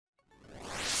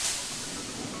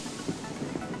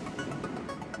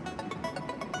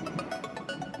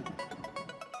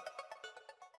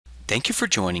Thank you for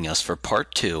joining us for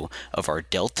part 2 of our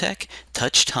Deltek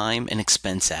Touch Time and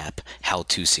Expense App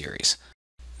How-To series.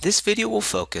 This video will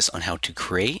focus on how to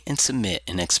create and submit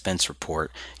an expense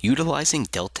report utilizing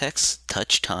Deltek's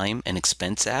Touch Time and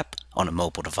Expense app on a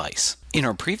mobile device. In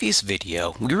our previous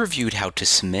video, we reviewed how to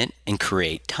submit and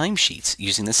create timesheets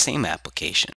using the same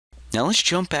application. Now let's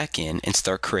jump back in and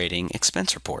start creating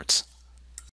expense reports.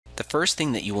 The first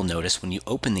thing that you will notice when you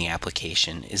open the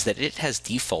application is that it has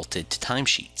defaulted to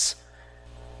timesheets.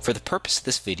 For the purpose of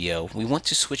this video, we want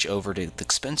to switch over to the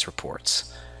expense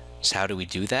reports. So how do we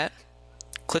do that?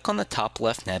 Click on the top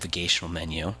left navigational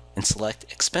menu and select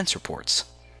Expense Reports.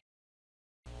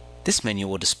 This menu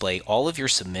will display all of your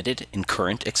submitted and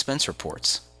current expense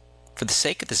reports. For the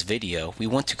sake of this video, we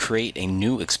want to create a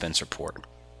new expense report.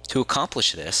 To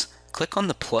accomplish this, click on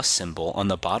the plus symbol on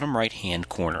the bottom right-hand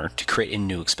corner to create a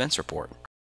new expense report.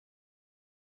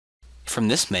 From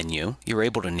this menu, you're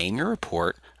able to name your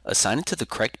report, assign it to the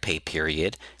correct pay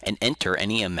period, and enter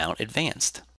any amount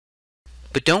advanced.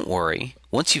 But don't worry,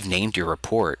 once you've named your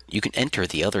report, you can enter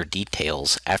the other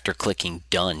details after clicking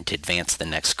Done to advance to the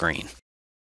next screen.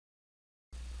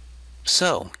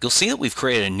 So, you'll see that we've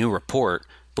created a new report,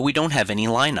 but we don't have any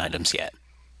line items yet.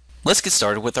 Let's get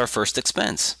started with our first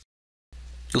expense.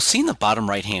 You'll see in the bottom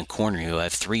right-hand corner you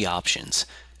have 3 options.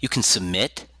 You can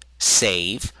submit,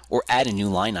 save, or add a new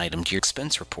line item to your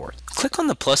expense report. Click on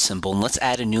the plus symbol and let's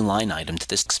add a new line item to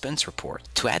this expense report.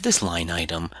 To add this line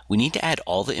item, we need to add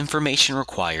all the information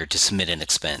required to submit an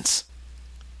expense.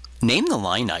 Name the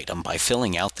line item by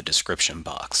filling out the description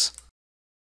box.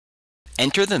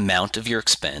 Enter the amount of your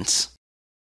expense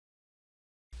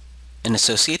and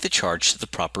associate the charge to the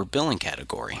proper billing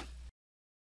category.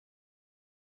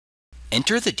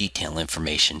 Enter the detail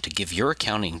information to give your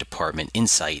accounting department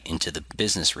insight into the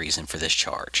business reason for this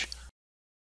charge.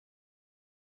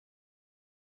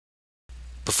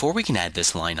 Before we can add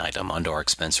this line item onto our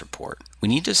expense report, we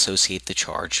need to associate the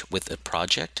charge with a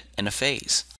project and a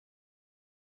phase.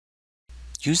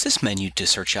 Use this menu to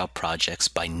search out projects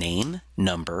by name,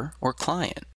 number, or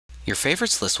client. Your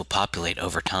favorites list will populate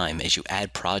over time as you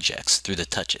add projects through the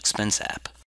Touch Expense app.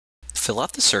 Fill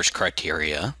out the search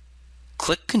criteria,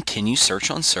 click Continue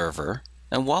Search on Server,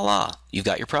 and voila, you've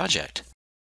got your project.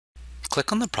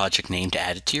 Click on the project name to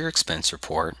add it to your expense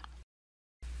report,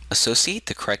 associate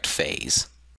the correct phase,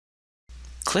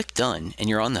 click Done, and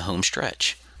you're on the home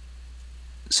stretch.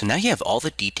 So now you have all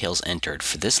the details entered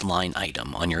for this line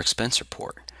item on your expense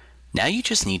report. Now you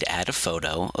just need to add a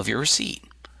photo of your receipt.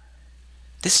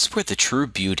 This is where the true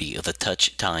beauty of the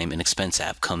Touch Time and Expense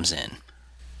app comes in.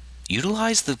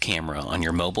 Utilize the camera on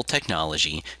your mobile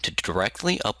technology to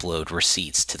directly upload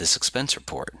receipts to this expense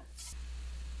report.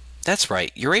 That's right,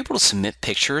 you're able to submit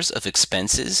pictures of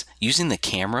expenses using the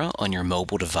camera on your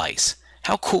mobile device.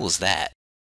 How cool is that?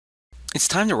 It's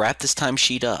time to wrap this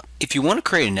timesheet up. If you want to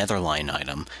create another line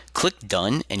item, click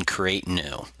Done and Create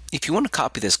New. If you want to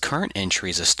copy this current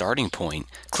entry as a starting point,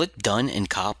 click Done and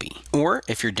Copy. Or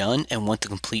if you're done and want to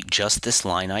complete just this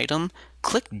line item,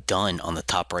 click Done on the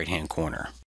top right-hand corner.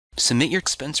 Submit your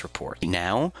expense report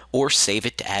now or save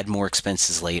it to add more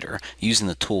expenses later using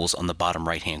the tools on the bottom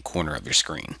right-hand corner of your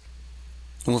screen.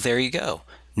 Well, there you go.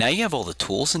 Now you have all the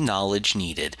tools and knowledge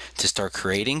needed to start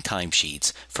creating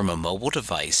timesheets from a mobile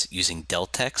device using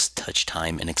Deltek's Touch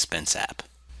Time and Expense app.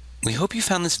 We hope you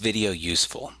found this video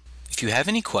useful. If you have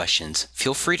any questions,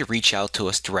 feel free to reach out to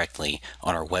us directly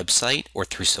on our website or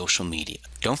through social media.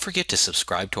 Don't forget to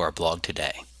subscribe to our blog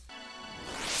today.